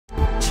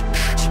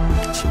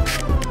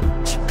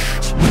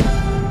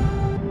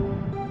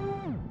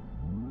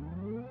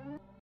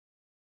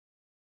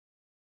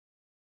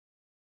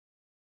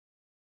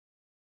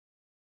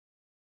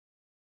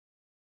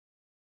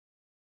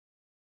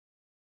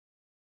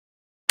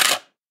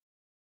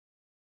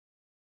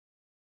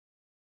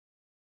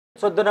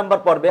14 নম্বর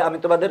পর্বে আমি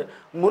তোমাদের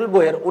মূল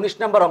বইয়ের 19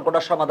 নম্বর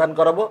অঙ্কটা সমাধান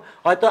করাবো।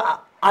 হয়তো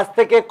আজ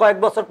থেকে কয়েক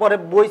বছর পরে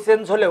বই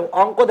চেঞ্জ হলেও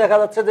অঙ্ক দেখা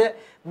যাচ্ছে যে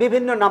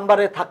বিভিন্ন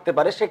নাম্বারে থাকতে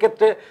পারে,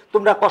 সেক্ষেত্রে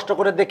তোমরা কষ্ট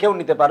করে দেখেও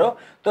নিতে পারো।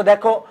 তো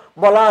দেখো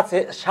বলা আছে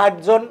 60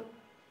 জন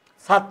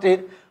ছাত্রীর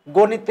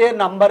গণিতে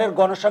নাম্বারের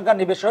গণসংখ্যা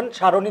নিবেশন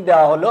সারণী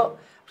দেওয়া হলো,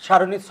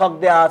 সারণীর ছক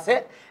দেওয়া আছে।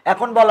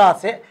 এখন বলা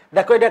আছে,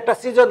 দেখো এটা একটা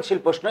সৃজনশীল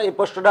প্রশ্ন, এই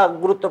প্রশ্নটা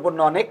গুরুত্বপূর্ণ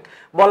অনেক।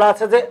 বলা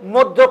আছে যে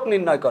মধ্যক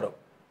নির্ণয় করো।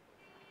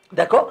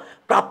 দেখো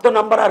প্রাপ্ত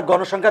নাম্বার আর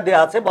গণসংখ্যা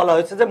দেওয়া আছে, বলা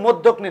হয়েছে যে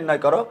মধ্যক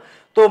নির্ণয় করো।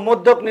 তো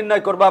মধ্যক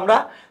নির্ণয় করবো আমরা।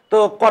 তো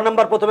ক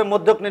নাম্বার প্রথমে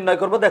মধ্যক নির্ণয়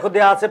করব। দেখো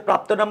দেওয়া আছে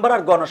প্রাপ্ত নাম্বার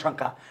আর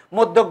গণসংখ্যা,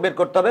 মধ্যক বের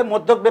করতে হবে।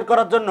 মধ্যক বের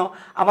করার জন্য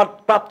আমার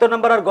প্রাপ্ত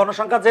নাম্বার আর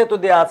গণসংখ্যা যেহেতু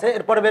দেওয়া আছে,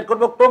 এরপরে বের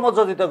করব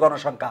ক্রমযোজিত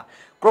গণসংখ্যা।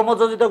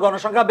 ক্রমযোজিত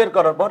গণসংখ্যা বের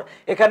করার পর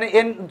এখানে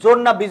এন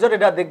জোড় না বিজোড়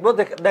এটা দেখবো।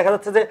 দেখা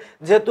যাচ্ছে যে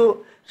যেহেতু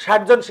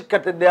 60 জন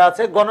শিক্ষার্থী দেওয়া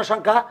আছে,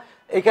 গণসংখ্যা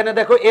এখানে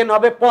দেখো এন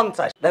হবে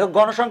 50। দেখো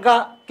গণসংখ্যা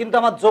কিন্তু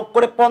আমার যোগ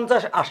করে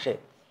 50 আসে,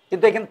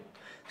 কিন্তু এখানে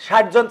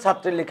 60 জন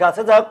ছাত্রী লেখা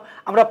আছে। যাই হোক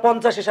আমরা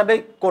 50 হিসাবেই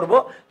করব।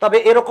 তবে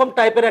এরকম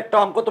টাইপের একটা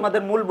অঙ্ক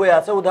তোমাদের মূল বইয়ে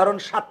আছে, উদাহরণ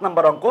 7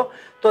 নম্বর অঙ্ক।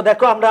 তো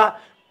দেখো আমরা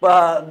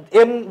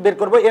এন বের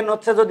করব। এন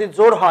হচ্ছে যদি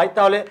জোড় হয়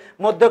তাহলে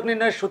মধ্যক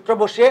নির্ণয়ের সূত্র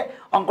বসিয়ে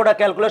অঙ্কটা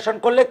ক্যালকুলেশন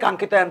করলে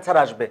কাঙ্ক্ষিত অ্যান্সার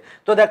আসবে।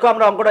 তো দেখো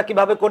আমরা অঙ্কটা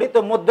কিভাবে করি। তো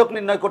মধ্যক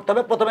নির্ণয় করতে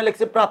হবে। প্রথমে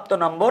লিখছি প্রাপ্ত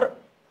নম্বর,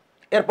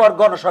 এরপর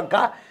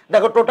গণসংখ্যা।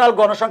 দেখো টোটাল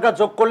গণসংখ্যা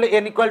যোগ করলে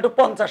n =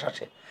 50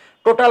 আসে।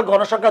 টোটাল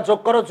গণসংখ্যা যোগ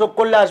করো, যোগ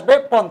করলে আসবে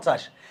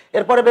 50।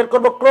 এরপরে বের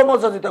করব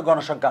ক্রমযোজিত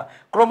গণসংখ্যা।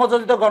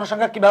 ক্রমযোজিত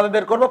গণসংখ্যা কিভাবে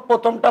বের করব,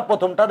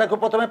 প্রথমটা দেখো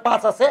প্রথমে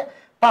 5 আছে,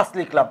 5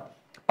 লিখলাম।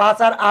 5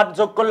 আর 8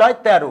 যোগ করলে হয়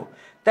 13,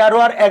 13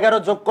 আর 11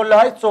 যোগ করলে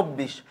হয়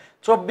 24,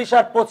 24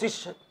 আর 15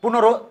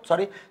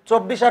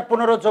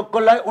 যোগ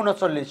করলে হয়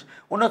 39,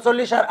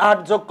 39 আর 8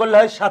 যোগ করলে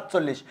হয়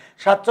 47,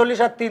 47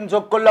 আর 3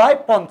 যোগ করলে হয়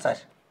 50।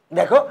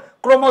 দেখো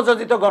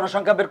ক্রমযোজিত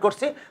গণসংখ্যা বের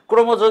করছি।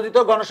 ক্রমযোজিত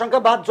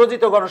গণসংখ্যা বা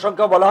যোজিত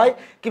গণসংখ্যা বলা হয়।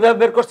 কিভাবে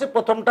বের করছি,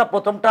 প্রথম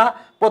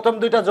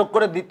দুইটা যোগ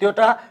করে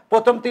দ্বিতীয়টা,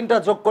 প্রথম 3টা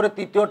যোগ করে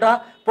তৃতীয়টা,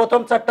 প্রথম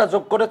 4টা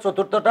যোগ করে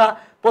চতুর্থটা,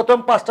 প্রথম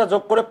 5টা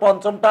যোগ করে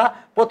পঞ্চমটা,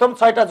 প্রথম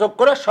 6টা যোগ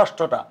করে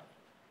ষষ্ঠটা।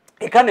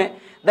 এখানে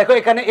দেখো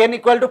এখানে n =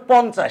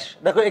 50।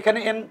 দেখো এখানে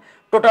n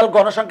টোটাল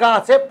গণসংখ্যা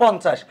আছে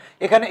 50,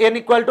 এখানে n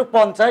 =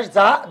 50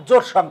 যা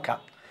জোড় সংখ্যা।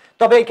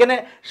 তবে এখানে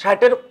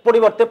 60-এর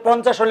পরিবর্তে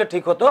 50 হলে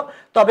ঠিক হতো।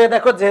 তবে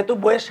দেখো যেহেতু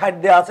বইয়ে 60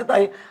 দেওয়া আছে,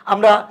 তাই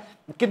আমরা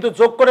কিন্তু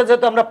যোগ করে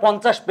যেহেতু আমরা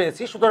 50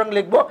 পেয়েছি, সুতরাং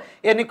লিখবো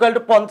n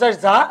 = 50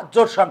 যা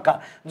জোড় সংখ্যা।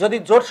 যদি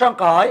জোড়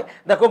সংখ্যা হয়,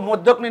 দেখো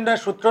মধ্যক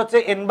নির্ণয়ের সূত্র হচ্ছে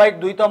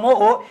n/2তম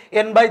ও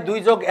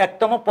n/2 +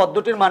 1তম পদ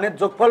দুটির মানের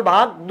যোগফল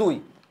ভাগ 2।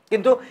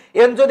 কিন্তু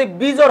n যদি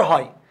বিজোড়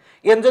হয়,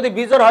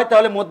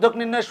 তাহলে মধ্যক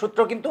নির্ণয়ের সূত্র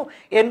কিন্তু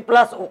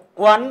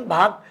n+1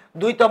 ভাগ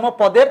 2তম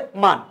পদের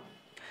মান।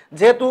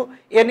 যেহেতু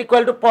n =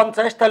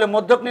 50, তাহলে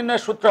মধ্যক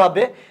নির্ণয়ের সূত্র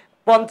হবে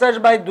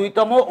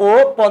 50/2তম ও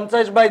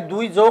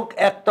 50/2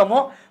 + 1তম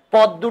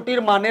পদ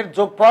দুটির মানের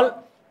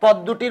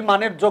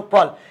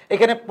যোগফল।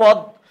 এখানে পদ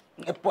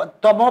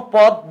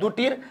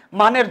দুটির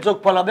মানের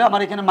যোগফল হবে।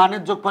 আমার এখানে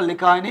মানের যোগফল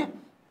লেখা হয়নি,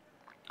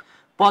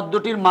 পদ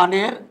দুটির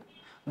মানের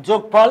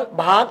যোগফল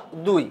ভাগ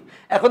 2।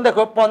 এখন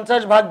দেখো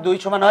 50/2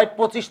 সমান হয়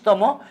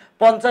 25তম,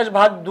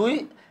 50/2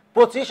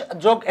 25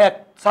 + 1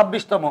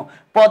 26তম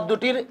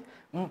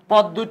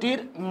পদ দুটির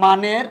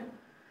মানের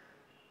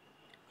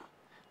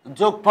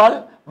যোগফল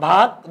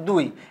ভাগ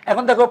 2।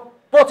 এখন দেখো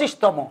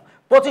 25তম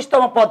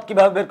পদ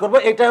কিভাবে বের করব।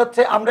 এটা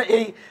হচ্ছে আমরা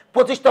এই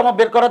 25তম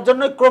বের করার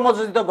জন্য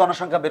ক্রমযোজিত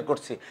গণসংখ্যা বের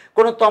করছি।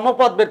 কোন তম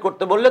পদ বের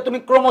করতে বললে তুমি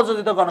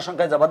ক্রমযোজিত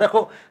গণসংখ্যায় যাবা। দেখো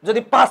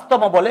যদি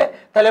 5তম বলে,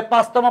 তাহলে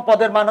 5তম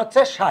পদের মান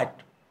হচ্ছে 60।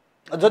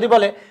 যদি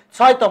বলে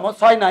 6তম,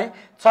 6 নাই,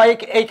 6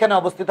 এইখানে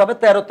অবস্থিত হবে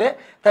 13তে,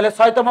 তাহলে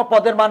 6তম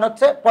পদের মান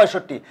হচ্ছে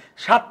 65।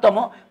 7তম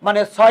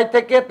মানে 6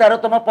 থেকে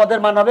 13তম পদের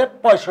মান হবে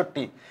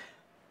 65।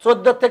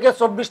 14 থেকে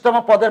 24তম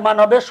পদের মান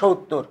হবে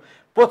 70।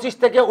 25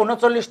 থেকে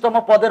 39তম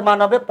পদের মান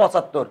হবে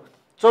 75।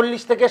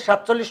 40 থেকে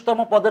 47তম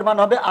পদের মান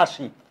হবে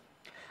 80।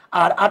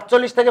 আর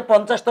 48 থেকে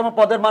 50তম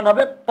পদের মান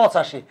হবে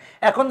 85।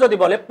 এখন যদি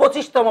বলে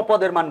 25তম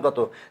পদের মান কত,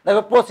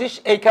 দেখো 25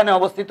 এইখানে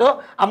অবস্থিত।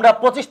 আমরা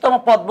 25তম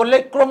পদ বললে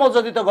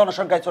ক্রমযোজিত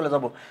গণসংখ্যায় চলে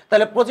যাব।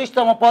 তাহলে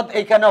 25তম পদ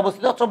এইখানে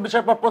অবস্থিত,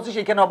 24-এর পর 25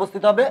 এইখানে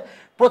অবস্থিত হবে।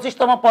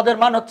 25তম পদের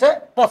মান হচ্ছে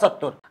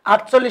 75।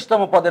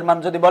 48তম পদের মান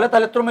যদি বলে,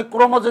 তাহলে তুমি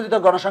ক্রমযোজিত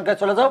গণসংখ্যায়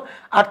চলে যাও।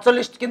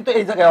 48 কিন্তু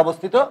এই জায়গায়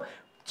অবস্থিত,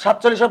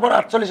 47-এর পর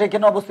 48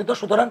 এইখানে অবস্থিত,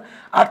 সুতরাং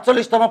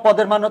 48তম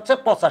পদের মান হচ্ছে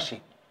 85।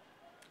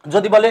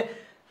 যদি বলে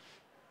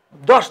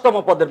 10তম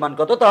পদের মান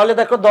কত, তাহলে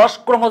দেখো 10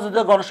 ক্রমযোজিত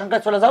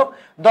গণসংখ্যায় চলে যাও।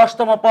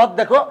 10তম পদ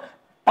দেখো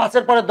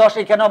 5-এর পরে 10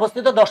 এখানে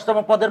অবস্থিত, 10তম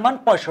পদের মান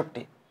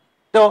 65।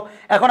 তো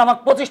এখন আমার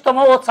 25তম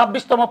ও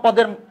 26তম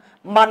পদের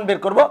মান বের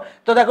করব।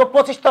 তো দেখো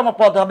 25তম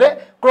পদ হবে,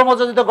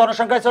 ক্রমযোজিত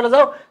গণসংখ্যায় চলে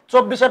যাও।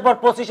 24-এর পর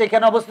 25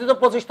 এখানে অবস্থিত,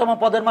 25তম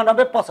পদের মান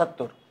হবে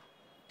 75।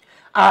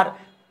 আর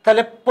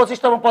তাহলে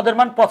 25তম পদের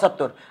মান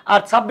 75। আর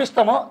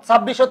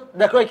 26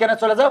 দেখো এখানে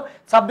চলে যাও।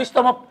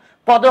 26তম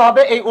পদ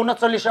হবে এই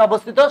 39-এ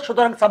অবস্থিত,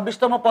 সুতরাং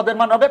 26তম পদের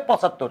মান হবে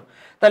 75।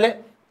 তাহলে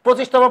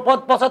 25তম পদ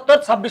 75,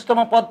 26তম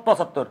পদ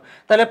 75,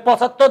 তাহলে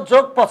 75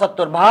 যোগ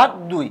 75 ভাগ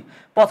 2,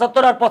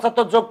 75 আর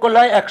 75 যোগ করলে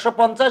হয়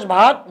 150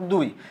 ভাগ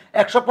 2,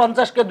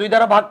 150কে 2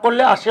 দ্বারা ভাগ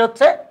করলে আসে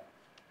হচ্ছে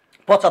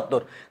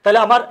 75, তাহলে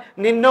আমার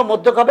নিম্ন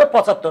মধ্যক হবে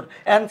 75।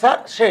 অ্যান্সার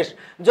শেষ।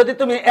 যদি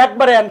তুমি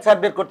একবারে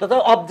অ্যান্সার বের করতে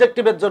চাও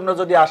অবজেক্টিভের জন্য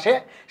যদি আসে,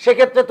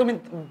 সেক্ষেত্রে তুমি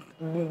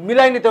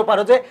মিলাই নিতেও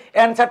পারো যে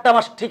অ্যান্সারটা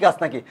আমার ঠিক আছে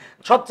নাকি।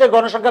 সবচেয়ে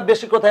গণসংখ্যা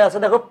বেশি কোথায় আছে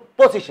দেখো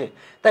 25-এ,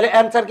 তাহলে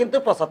অ্যান্সার কিন্তু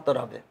 75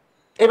 হবে।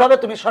 এভাবে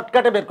তুমি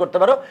শর্টকাটে বের করতে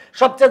পারো।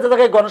 সবচেয়ে যে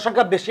জায়গায়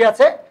গণসংখ্যা বেশি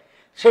আছে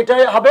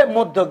সেটাই হবে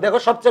মধ্যক। দেখো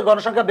সবচেয়ে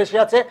গণসংখ্যা বেশি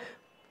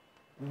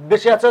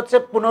আছে হচ্ছে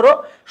 15,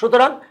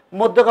 সুতরাং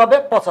মধ্যক হবে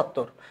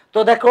 75। তো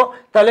দেখো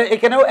তাহলে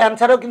এখানেও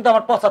অ্যান্সারও কিন্তু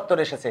আমার 75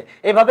 এসেছে।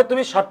 এভাবে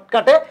তুমি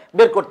শর্টকাটে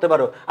বের করতে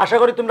পারো। আশা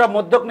করি তোমরা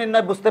মধ্যক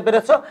নির্ণয় বুঝতে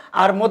পেরেছো।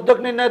 আর মধ্যক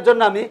নির্ণয়ের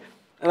জন্য আমি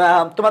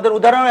তোমাদের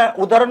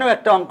উদাহরণেও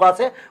একটা অঙ্ক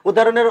আছে।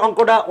 উদাহরণের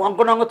অঙ্ক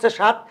নং হচ্ছে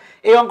 7।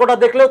 এই অঙ্কটা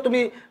দেখলেও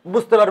তুমি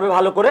বুঝতে পারবে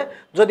ভালো করে।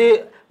 যদি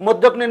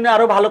মধ্যক নির্ণয়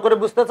আরো ভালো করে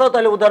বুঝতে চাও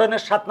তাহলে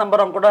উদাহরণের 7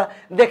 নম্বর অঙ্কটা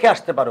দেখে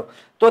আসতে পারো।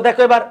 তো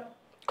দেখো এবার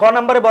খ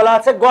নম্বরে বলা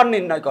আছে গড়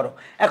নির্ণয় করো।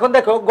 এখন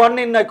দেখো গড়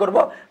নির্ণয় করব,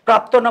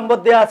 প্রাপ্ত নম্বর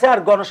দেওয়া আছে আর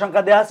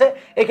গণসংখ্যা দেওয়া আছে।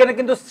 এখানে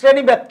কিন্তু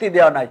শ্রেণী ব্যাপ্তি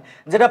দেওয়া নাই।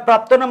 যেটা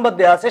প্রাপ্ত নম্বর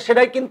দেওয়া আছে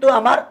সেটাই কিন্তু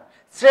আমার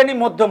শ্রেণী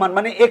মধ্যমান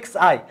মানে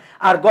xi,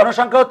 আর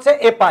গণসংখ্যা হচ্ছে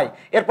এপাই।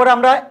 এরপর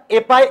আমরা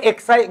এপাই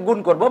xi গুণ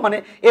করব, মানে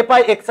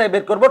এপাই xi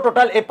বের করব।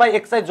 টোটাল এপাই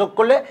xi যোগ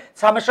করলে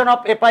সামেশন অফ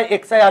এপাই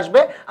xi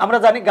আসবে। আমরা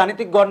জানি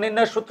গাণিতিক গড়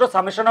নির্ণয়ের সূত্র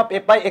সামেশন অফ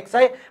এপাই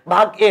xi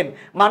ভাগ n,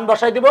 মান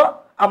বসাই দিব,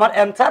 আমার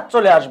অ্যান্সার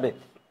চলে আসবে।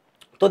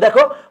 তো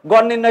দেখো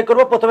গড় নির্ণয়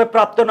করব। প্রথমে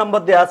প্রাপ্ত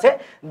নম্বর দেওয়া আছে,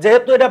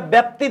 যেহেতু এটা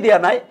ব্যাপ্তি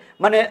দেওয়া নাই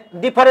মানে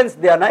ডিফারেন্স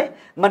দেওয়া নাই,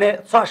 মানে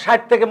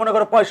 60 থেকে মনে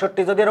করো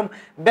 65, যদি এরকম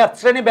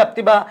শ্রেণী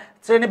ব্যাপ্তি বা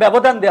শ্রেণী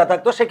ব্যবধান দেওয়া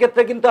থাকতো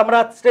সেক্ষেত্রে কিন্তু আমরা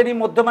শ্রেণী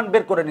মধ্যমান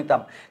বের করে নিতাম।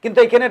 কিন্তু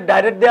এখানে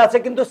ডাইরেক্ট দেওয়া আছে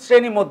কিন্তু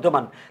শ্রেণী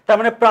মধ্যমান, তার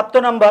মানে প্রাপ্ত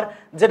নাম্বার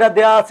যেটা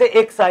দেওয়া আছে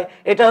xi,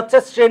 এটা হচ্ছে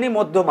শ্রেণী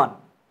মধ্যমান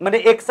মানে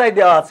xi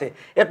দেওয়া আছে।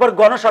 এরপর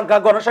গণসংখ্যা,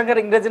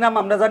 গণসংখ্যার ইংরেজি নাম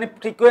আমরা জানি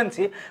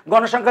ফ্রিকোয়েন্সি।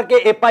 গণসংখ্যাকে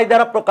এপাই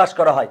দ্বারা প্রকাশ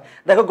করা হয়।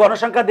 দেখো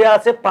গণসংখ্যা দেওয়া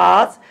আছে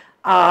 5,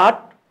 8,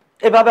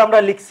 এভাবে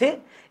আমরা লিখছি।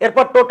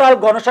 এরপর টোটাল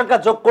গণসংখ্যা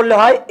যোগ করলে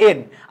হয় n,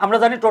 আমরা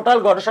জানি টোটাল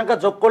গণসংখ্যা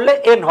যোগ করলে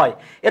n হয়।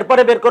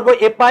 এরপরে বের করব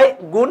এপাই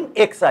গুণ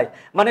xi,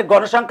 মানে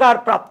গণসংখ্যা আর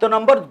প্রাপ্ত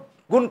নম্বর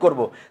গুণ করব।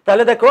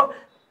 তাহলে দেখো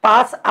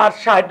 5 আর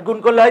 60 গুণ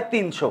করলে হয়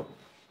 300,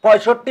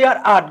 65 আর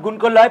 8 গুণ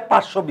করলে হয়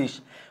 520,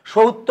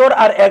 70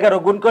 আর 11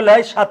 গুণ করলে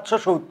হয়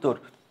 770,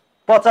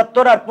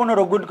 75 আর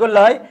 15 গুণ করলে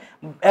হয়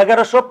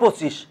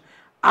 1125,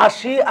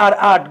 80 আর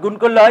 8 গুণ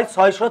করলে হয়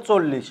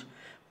 640,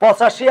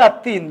 85 আর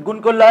 3 গুণ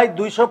করলে হয়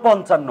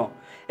 255।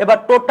 এবার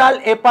টোটাল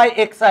এপাই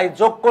xi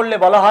যোগ করলে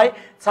বলা হয়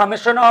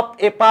summation of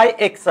এপাই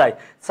xi।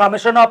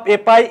 Summation of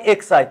এপাই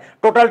xi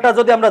টোটালটা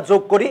যদি আমরা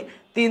যোগ করি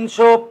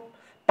 300,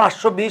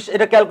 520,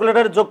 এটা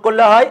ক্যালকুলেটরে যোগ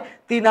করলে হয়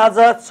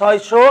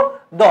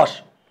 3610।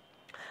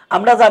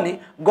 আমরা জানি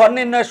গড়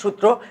নির্ণয়ের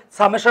সূত্র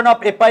সামেশন অফ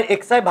এপাই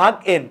xi ভাগ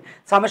n।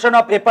 সামেশন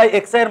অফ এপাই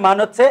xi এর মান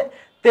হচ্ছে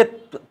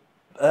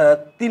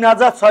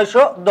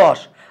 3610,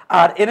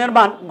 আর n এর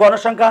মান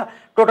গণসংখ্যা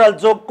টোটাল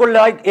যোগ করলে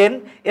হয় n,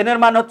 n এর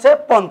মান হচ্ছে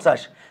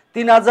 50।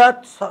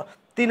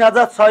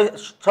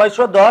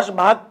 3610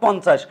 ভাগ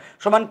 50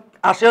 সমান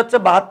আসে হচ্ছে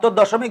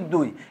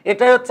 72.2।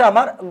 এটাই হচ্ছে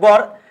আমার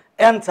গড়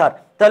অ্যান্সার।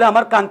 তাহলে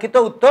আমার কাঙ্ক্ষিত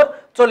উত্তর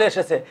চলে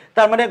এসেছে।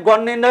 তার মানে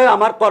গড় নির্ণয়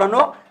আমার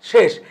করানো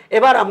শেষ।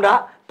 এবার আমরা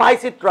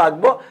পাইচিত্র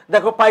আঁকবো।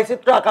 দেখো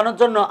পাইচিত্র আঁকানোর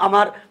জন্য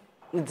আমার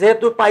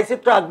যেহেতু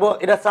পাইচিত্র আঁকবো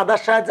এটা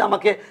সাদার সাহায্যে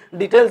আমাকে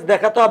ডিটেলস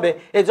দেখাতে হবে,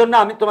 এই জন্য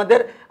আমি তোমাদের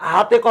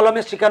হাতে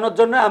কলমে শেখানোর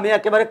জন্য আমি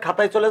একেবারে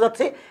খাতায় চলে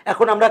যাচ্ছি।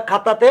 এখন আমরা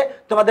খাতাতে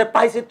তোমাদের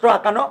পাইচিত্র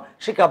আঁকানো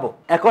শিখাবো।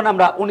 এখন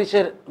আমরা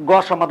 19-এর গ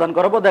সমাধান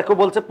করবো। দেখো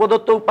বলছে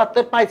প্রদত্ত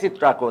উপাত্তের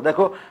পাইচিত্র আঁকো।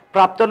 দেখো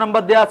প্রাপ্ত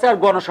নম্বর দেওয়া আছে আর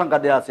গণসংখ্যা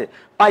দেওয়া আছে,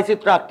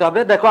 পাইচিত্র আঁকতে হবে।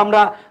 দেখো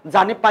আমরা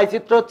জানি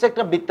পাইচিত্র হচ্ছে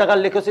একটা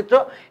বৃত্তাকার লেখচিত্র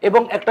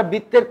এবং একটা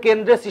বৃত্তের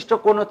কেন্দ্রে সৃষ্ট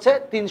কোণ হচ্ছে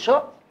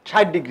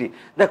 360 ডিগ্রি।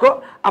 দেখো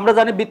আমরা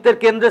জানি বৃত্তের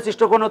কেন্দ্রে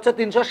সৃষ্ট কোণ হচ্ছে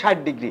 360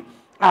 ডিগ্রি।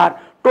 আর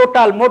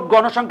টোটাল মোট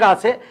গণসংখ্যা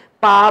আছে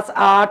 5,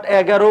 8,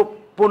 11,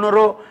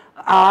 15,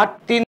 8,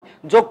 3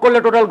 যোগ করলে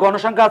টোটাল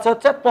গণসংখ্যা আছে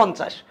হচ্ছে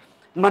 50,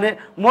 মানে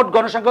মোট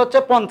গণসংখ্যা হচ্ছে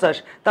 50।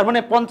 তার মানে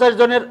 50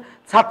 জনের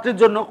ছাত্রীর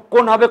জন্য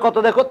কোণ হবে কত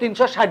দেখো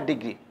 360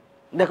 ডিগ্রি।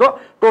 দেখো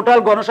টোটাল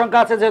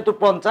গণসংখ্যা আছে যেহেতু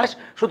 50,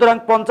 সুতরাং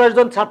 50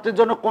 জন ছাত্রীর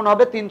জন্য কোণ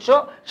হবে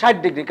 360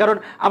 ডিগ্রি। কারণ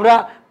আমরা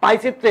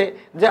পাইচিত্রে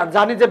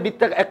জানি যে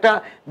একটা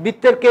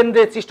বৃত্তের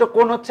কেন্দ্রে সৃষ্ট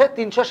কোণ হচ্ছে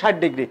 360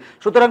 ডিগ্রি,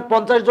 সুতরাং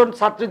 50 জন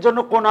ছাত্রীর জন্য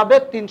কোণ হবে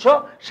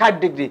 360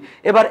 ডিগ্রি।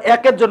 এবার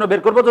একের জন্য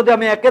বের করবো। যদি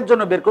আমি একের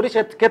জন্য বের করি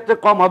সেক্ষেত্রে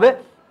কম হবে।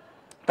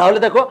 তাহলে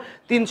দেখো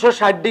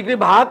 360 ডিগ্রি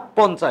ভাগ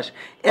 50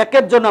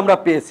 একের জন্য আমরা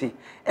পেয়েছি।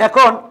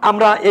 এখন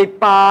আমরা এই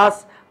 5,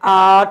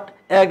 8,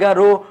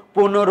 11,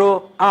 15,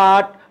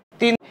 8,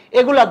 3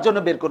 এগুলার জন্য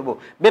বের করব।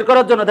 বের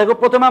করার জন্য দেখো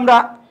প্রথমে আমরা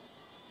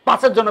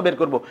 5-এর জন্য বের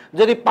করব।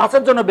 যদি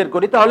 5-এর জন্য বের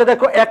করি তাহলে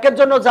দেখো একের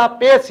জন্য যা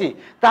পেয়েছি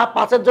তা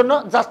 5-এর জন্য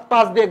জাস্ট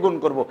 5 দিয়ে গুণ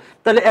করব।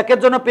 তাহলে একের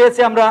জন্য পেয়েছি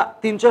আমরা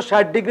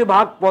 360 ডিগ্রি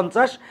ভাগ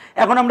 50।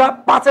 এখন আমরা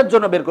 5-এর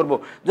জন্য বের করব।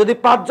 যদি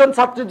 5 জন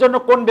ছাত্রীর জন্য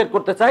কোণ বের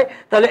করতে চাই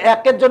তাহলে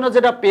একের জন্য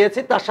যেটা পেয়েছি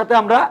তার সাথে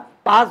আমরা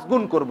 5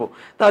 গুণ করব।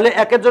 তাহলে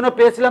একের জন্য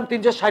পেয়েছিলাম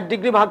 360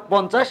 ডিগ্রি ভাগ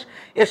 50,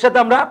 এর সাথে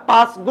আমরা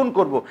 5 গুণ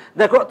করব।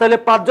 দেখো তাহলে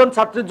 5 জন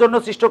ছাত্রীর জন্য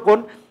সৃষ্ট কোণ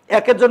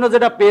একের জন্য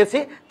যেটা পেয়েছি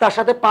তার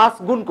সাথে 5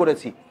 গুণ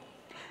করেছি।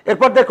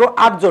 এরপর দেখো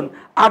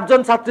 8 জন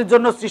ছাত্রীর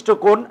জন্য সৃষ্ট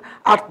কোণ,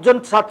 8 জন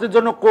ছাত্রীর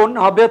জন্য কোণ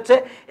হবে হচ্ছে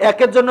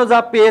একের জন্য যা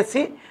পেয়েছি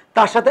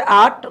তার সাথে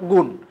 8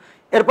 গুণ।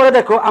 এরপরে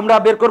দেখো আমরা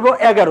বের করব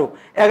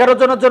 11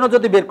 জনের জন্য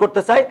যদি বের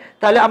করতে চাই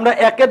তাহলে আমরা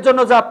একের জন্য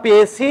যা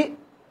পেয়েছি,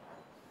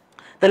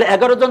 তাহলে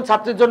 11 জন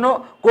ছাত্রীর জন্য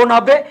কোণ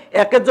হবে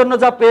একের জন্য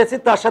যা পেয়েছি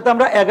তার সাথে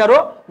আমরা 11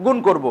 গুণ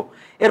করব।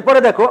 এরপরে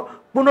দেখো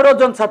 15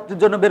 জন ছাত্রীর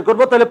জন্য বের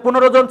করব, তাহলে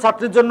 15 জন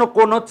ছাত্রীর জন্য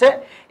কোণ হচ্ছে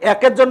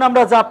একের জন্য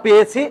আমরা যা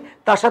পেয়েছি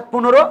তার সাথে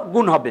 15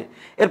 গুণ হবে।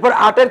 এরপর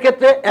 8-এর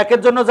ক্ষেত্রে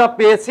একের জন্য যা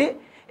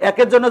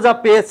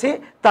পেয়েছি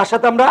তার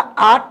সাথে আমরা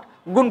 8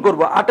 গুণ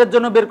করব, 8-এর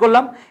জন্য বের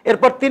করলাম।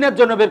 এরপর 3-এর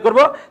জন্য বের করব,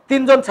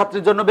 3 জন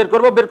ছাত্রীর জন্য বের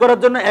করব, বের করার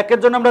জন্য একের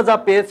জন্য আমরা যা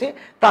পেয়েছি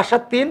তার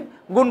সাথে 3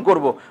 গুণ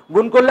করব,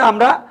 গুণ করলে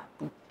আমরা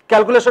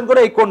ক্যালকুলেশন করে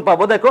এই কোণ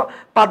পাবো। দেখো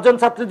 5 জন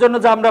ছাত্রীর জন্য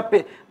যা আমরা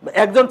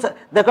একজন,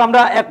 দেখো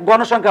আমরা এক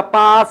গণসংখ্যা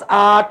 5,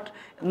 8,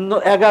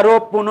 11,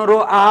 15,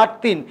 8,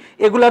 3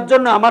 এগুলোর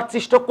জন্য আমার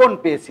সৃষ্ট কোণ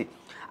পেয়েছি।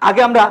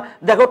 আগে আমরা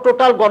দেখো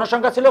টোটাল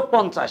গণসংখ্যা ছিল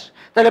 50,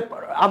 তাহলে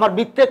আমার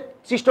বৃত্তের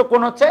সৃষ্ট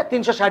কোণ হচ্ছে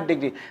 360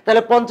 ডিগ্রি,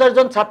 তাহলে 50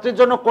 জন ছাত্রীর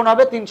জন্য কোণ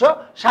হবে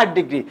 360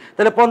 ডিগ্রি।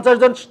 তাহলে 50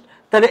 জন,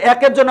 তাহলে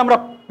একের জন্য আমরা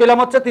পেলাম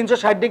হচ্ছে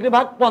 360 ডিগ্রি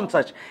ভাগ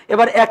 50।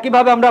 এবার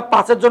একইভাবে আমরা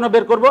 5-এর জন্য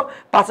বের করব,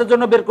 5-এর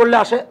জন্য বের করলে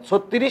আসে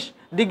 36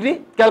 ডিগ্রি,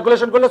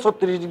 ক্যালকুলেশন করলে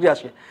 36 ডিগ্রি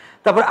আসে।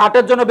 তারপর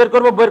 8-এর জন্য বের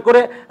করব, বের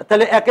করে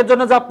তাহলে একের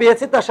জন্য যা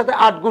পেয়েছি তার সাথে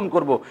 8 গুণ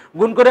করব,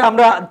 গুণ করে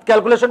আমরা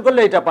ক্যালকুলেশন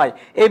করলে এটা পাই।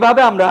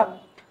 এইভাবে আমরা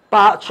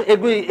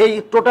এই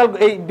টোটাল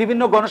এই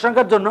বিভিন্ন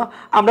গণসংখ্যার জন্য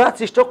আমরা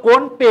সৃষ্ট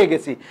কোণ পেয়ে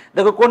গেছি।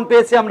 দেখো কোণ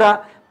পেয়েছি আমরা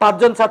 5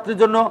 জন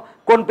ছাত্রীর জন্য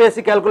কোণ পেয়েছি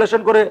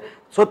ক্যালকুলেশন করে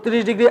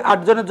 36 ডিগ্রি, 8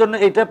 জনের জন্য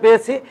এইটা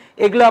পেয়েছি,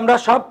 এগুলো আমরা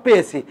সব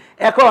পেয়েছি।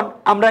 এখন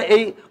আমরা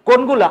এই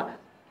কোণগুলা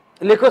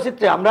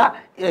লেখচিত্রে আমরা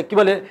কি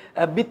বলে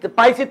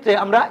পাইচিত্রে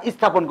আমরা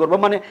স্থাপন করব,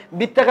 মানে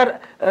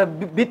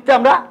বৃত্তে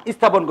আমরা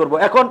স্থাপন করব।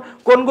 এখন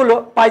কোণগুলো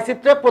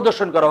পাইচিত্রে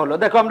প্রদর্শন করা হলো।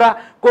 দেখো আমরা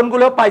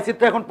কোণগুলো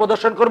পাইচিত্রে এখন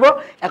প্রদর্শন করব।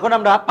 এখন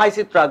আমরা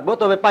পাইচিত্র আঁকবো,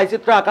 তবে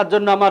পাইচিত্র আঁকার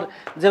জন্য আমার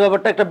যে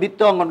ব্যাপারটা একটা বৃত্ত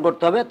অঙ্কন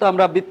করতে হবে, তো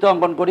আমরা বৃত্ত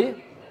অঙ্কন করি।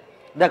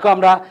 দেখো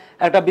আমরা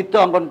একটা বৃত্ত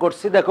অঙ্কন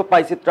করছি, দেখো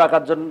পাইচিত্র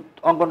আঁকার জন্য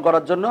অঙ্কন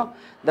করার জন্য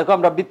দেখো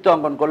আমরা বৃত্ত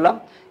অঙ্কন করলাম।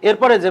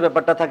 এরপরে যে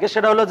ব্যাপারটা থাকে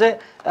সেটা হলো যে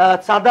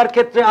চাঁদার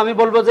ক্ষেত্রে আমি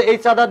বলবো যে এই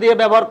চাঁদা দিয়ে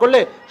ব্যবহার করলে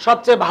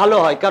সবচেয়ে ভালো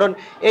হয়, কারণ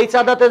এই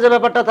চাঁদাতে যে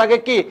ব্যাপারটা থাকে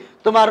কি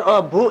তোমার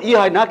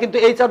হয় না, কিন্তু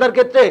এই চাঁদার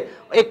ক্ষেত্রে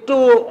একটু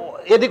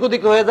এদিক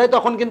ওদিক হয়ে যায়,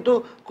 তখন কিন্তু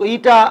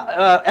ইটা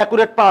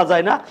অ্যাকুরেট পাওয়া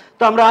যায় না,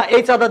 তো আমরা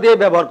এই চাঁদা দিয়ে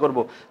ব্যবহার করব।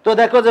 তো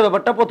দেখো যে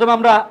ব্যাপারটা প্রথমে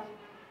আমরা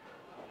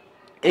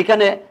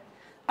এখানে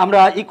আমরা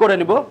করে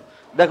নিব।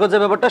 দেখো যে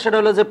ব্যাপারটা সেটা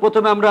হলো যে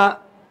প্রথমে আমরা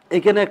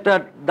এখানে একটা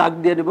দাগ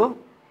দিয়ে নিব,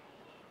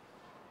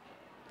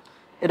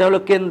 এটা হলো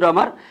কেন্দ্র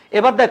আমার।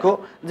 এবার দেখো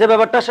যে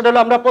ব্যাপারটা সেটা হলো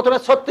আমরা প্রথমে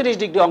 36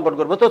 ডিগ্রি অঙ্কন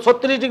করব। তো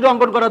 36 ডিগ্রি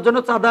অঙ্কন করার জন্য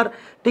চাঁদার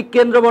ঠিক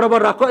কেন্দ্র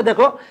বরাবর রাখো,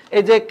 দেখো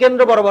এই যে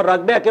কেন্দ্র বরাবর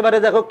রাখবে, একেবারে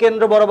দেখো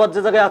কেন্দ্র বরাবর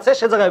যে জায়গায় আছে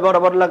সে জায়গায়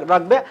বরাবর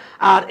রাখবে।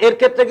 আর এর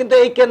ক্ষেত্রে কিন্তু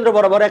এই কেন্দ্র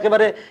বরাবর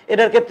একেবারে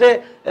এটার ক্ষেত্রে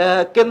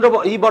কেন্দ্র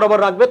বরাবর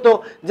রাখবে। তো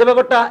যে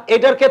ব্যাপারটা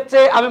এটার ক্ষেত্রে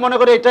আমি মনে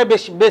করি এটাই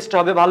বেস্ট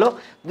হবে, ভালো,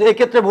 যে এই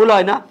ক্ষেত্রে ভুল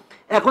হয় না।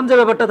 এখন যে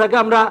ব্যাপারটা থাকে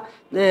আমরা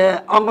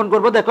অঙ্কন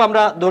করব, দেখো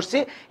আমরা ধরছি।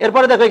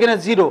 এরপরে দেখো এখানে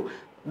 0,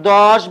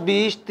 10,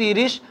 20,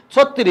 30,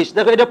 36,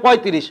 দেখো এটা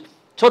 35,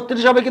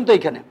 36 হবে কিন্তু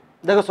এইখানে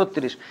দেখো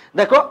 36।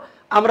 দেখো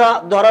আমরা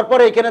ধরার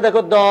পরে এখানে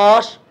দেখো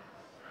 10,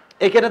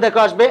 এখানে দেখো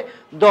আসবে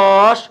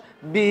 10,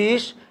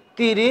 20,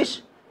 30,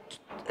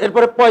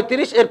 এরপরে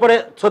 35, এরপরে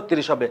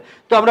 36 হবে।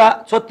 তো আমরা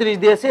 36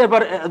 দিয়েছি,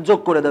 এরপর যোগ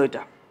করে দাও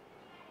এটা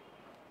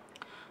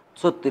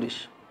 36।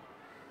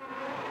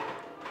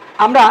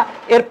 আমরা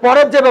এর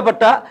পরের যে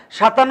ব্যাপারটা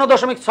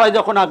 57.6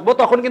 যখন আঁকবো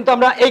তখন কিন্তু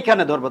আমরা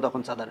এইখানে ধরবো,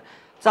 তখন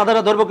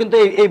চাঁদাটা ধরবো কিন্তু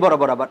এই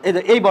বরাবর, আবার এই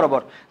যে এই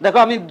বরাবর দেখো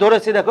আমি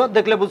ধরেছি, দেখো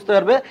দেখলে বুঝতে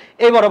পারবে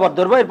এই বরাবর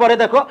ধরবো। এরপরে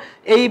দেখো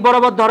এই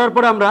বরাবর ধরার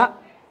পরে আমরা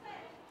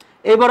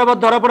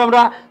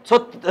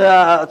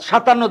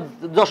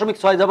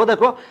 57.6 যাবো।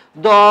 দেখো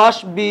 10,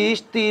 20,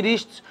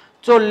 30,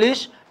 40,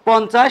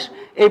 50,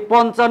 এই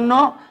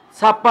 55,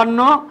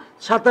 56,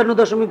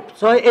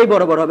 57.6 এই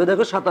বরাবর হবে,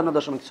 দেখো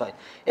 57.6।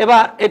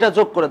 এবার এটা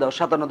যোগ করে দাও,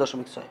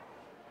 57.6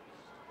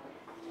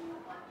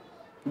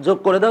 যোগ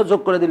করে দাও, যোগ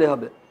করে দিলে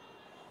হবে,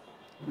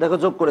 দেখো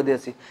যোগ করে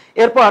দিয়েছি।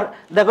 এরপর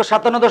দেখো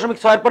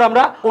 57.6 এর পর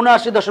আমরা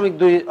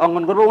 79.2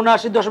 অঙ্কন করবো।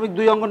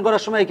 79.2 অঙ্কন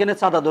করার সময় এখানে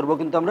চাঁদা ধরবো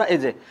কিন্তু আমরা, এই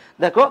যে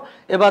দেখো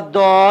এবার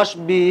 10,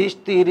 20,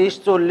 30,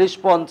 40,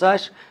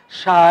 50,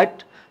 60,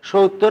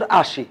 70,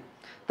 80,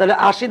 তাহলে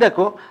 80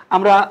 দেখো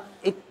আমরা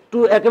একটু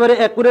একেবারে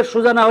অ্যাকুরেট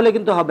সোজা না হলে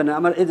কিন্তু হবে না,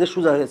 আমার এই যে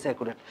সোজা হয়েছে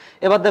অ্যাকুরেট।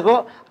 এবার দেখো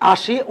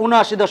 80,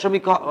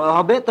 79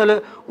 হবে, তাহলে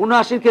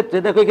 79 ক্ষেত্রে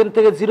দেখো এখান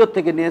থেকে 0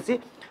 থেকে নিয়েছি,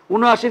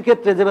 79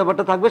 ক্ষেত্রে যে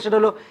ব্যাপারটা থাকবে সেটা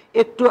হলো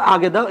একটু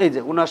আগে দাও, এই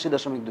যে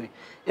 79.2।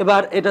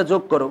 এবার এটা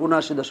যোগ করো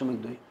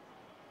 79.2,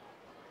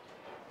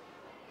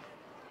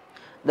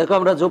 দেখো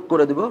আমরা যোগ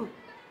করে দিব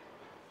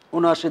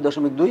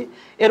 79.2।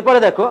 এরপরে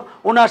দেখো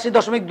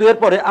 79.2 এর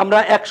পরে আমরা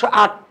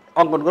 108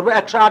 অঙ্কন করবো।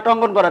 108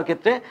 অঙ্কন করার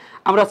ক্ষেত্রে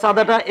আমরা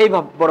চাঁদাটা এই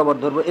বরাবর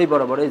ধরবো, এই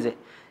বরাবর, এই যে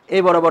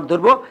এই বরাবর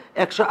ধরবো,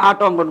 108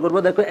 অঙ্কন করবো।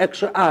 দেখো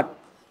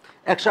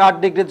 108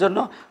 ডিগ্রির জন্য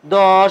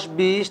 10,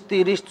 20,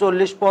 30,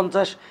 40,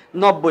 50,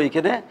 90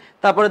 এখানে।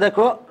 তারপরে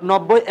দেখো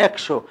 90,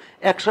 100,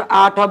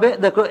 108 হবে।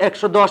 দেখো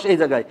 110 এই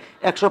জায়গায়,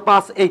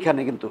 105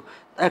 এইখানে, কিন্তু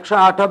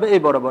 108 হবে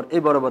এই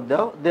বরাবর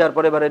দাও। দেওয়ার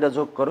পরে এবার এটা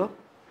যোগ করো,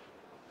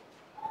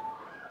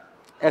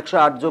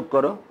 108 যোগ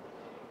করো,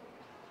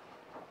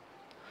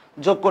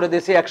 যোগ করে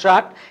দিয়েছি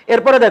 108।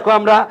 এরপরে দেখো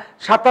আমরা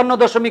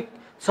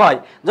 57.6,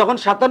 যখন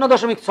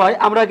 57.6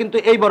 আমরা কিন্তু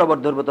এই বরাবর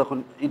ধরবো, তখন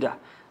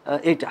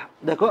এইটা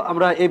দেখো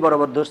আমরা এই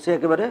বরাবর ধরছি,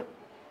 একেবারে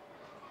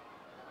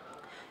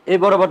এই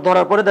বরাবর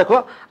ধরার পরে দেখো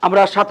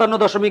আমরা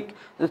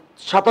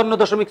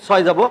 57.6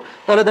 যাব।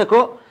 তাহলে দেখো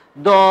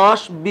 10,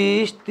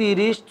 20,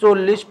 30,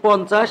 40,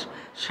 50,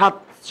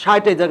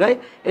 60 এই জায়গায়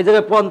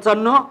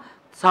 55,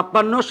 56,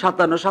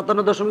 57,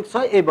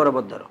 57.6 এই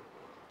বরাবর ধরো।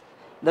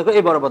 দেখো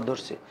এই বরাবর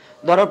ধরছি,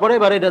 ধরার পরে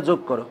এবার এটা যোগ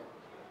করো,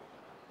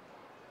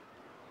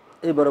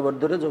 এই বরাবর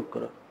ধরে যোগ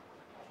করো।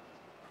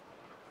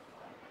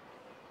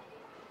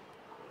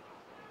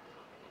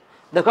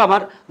 দেখো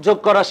আমার যোগ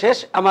করা শেষ,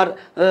 আমার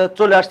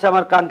চলে আসছে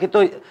আমার কাঙ্ক্ষিত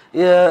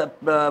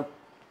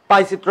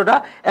পাই চিত্রটা।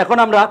 এখন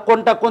আমরা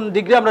কোনটা কোন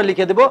ডিগ্রি আমরা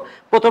লিখে দেব।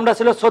 প্রথমটা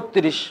ছিল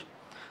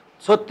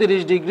 36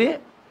 ডিগ্রি,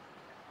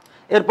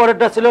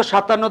 এরপরেরটা ছিল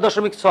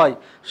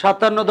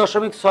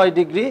 57.6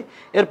 ডিগ্রি,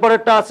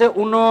 এরপরেরটা আছে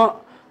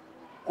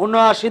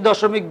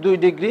 79.2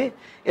 ডিগ্রি,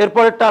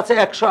 এরপরেরটা আছে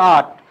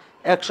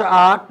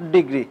 108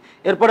 ডিগ্রি,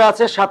 এরপরে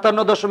আছে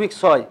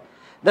 57.6।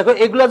 দেখো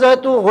এগুলো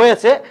যেহেতু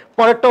হয়েছে,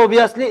 পরেরটা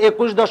অবভিয়াসলি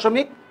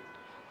 21.6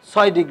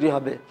 ডিগ্রি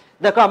হবে।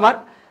 দেখো আমার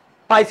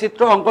পাই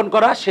চিত্র অঙ্কন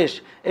করা শেষ।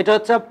 এটা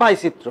হচ্ছে পাই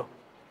চিত্র।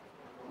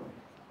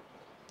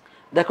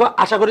 দেখো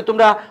আশা করি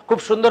তোমরা খুব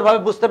সুন্দরভাবে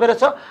বুঝতে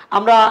পেরেছো।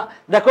 আমরা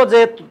দেখো যে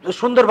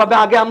সুন্দরভাবে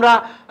আগে আমরা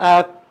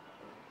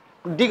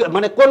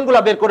মানে কোনগুলা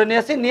বের করে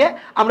নিয়েছি, নিয়ে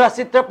আমরা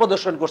চিত্র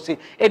প্রদর্শন করছি।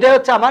 এটাই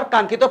হচ্ছে আমার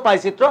কাঙ্ক্ষিত পাই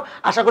চিত্র।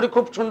 আশা করি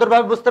খুব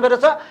সুন্দরভাবে বুঝতে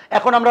পেরেছো।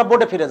 এখন আমরা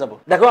বোর্ডে ফিরে যাব।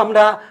 দেখো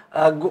আমরা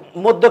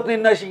মধ্যক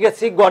নির্ণয়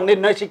শিখেছি, গড়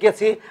নির্ণয়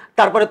শিখেছি,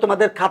 তারপরে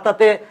তোমাদের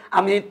খাতাতে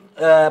আমি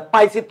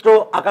পাই চিত্র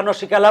আঁকানো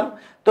শিখালাম।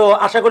 তো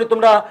আশা করি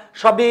তোমরা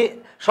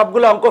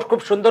সবগুলো অঙ্ক খুব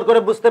সুন্দর করে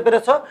বুঝতে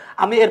পেরেছো।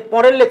 আমি এর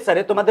পরের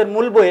লেকচারে তোমাদের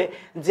মূল বইয়ে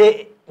যে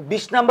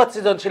 20 নাম্বার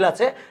সৃজনশীল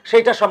আছে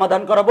সেইটা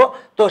সমাধান করাবো।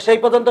 তো সেই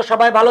পর্যন্ত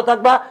সবাই ভালো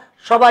থাকবা।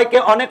 সবাইকে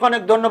অনেক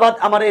অনেক ধন্যবাদ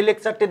আমার এই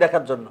লেকচারটি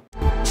দেখার জন্য।